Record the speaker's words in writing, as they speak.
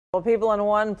Well, people in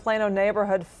one Plano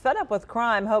neighborhood fed up with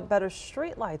crime hope better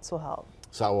streetlights will help.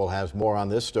 Saul has more on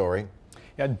this story.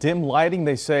 Yeah, dim lighting,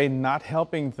 they say, not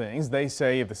helping things. They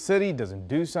say if the city doesn't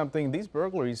do something, these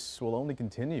burglaries will only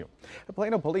continue. The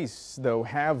Plano police, though,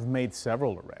 have made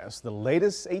several arrests. The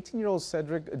latest, 18-year-old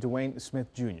Cedric Dwayne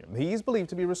Smith Jr. He is believed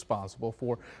to be responsible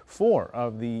for 4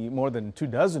 of the more than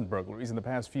 24 burglaries in the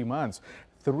past few months.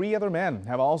 3 other men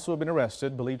have also been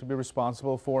arrested, believed to be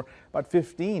responsible for about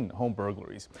 15 home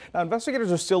burglaries. Now,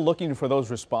 investigators are still looking for those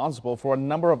responsible for a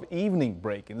number of evening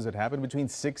break-ins that happened between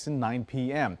 6 and 9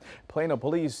 p.m. Plano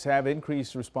police have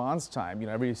increased response time.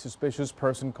 Every suspicious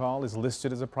person call is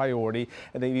listed as a priority,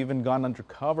 and they've even gone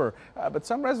undercover. But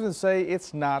some residents say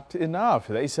it's not enough.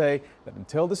 They say that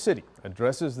until the city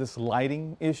addresses this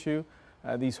lighting issue,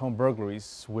 these home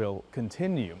burglaries will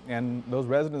continue, and those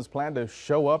residents plan to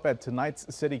show up at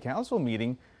tonight's city council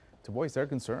meeting to voice their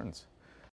concerns.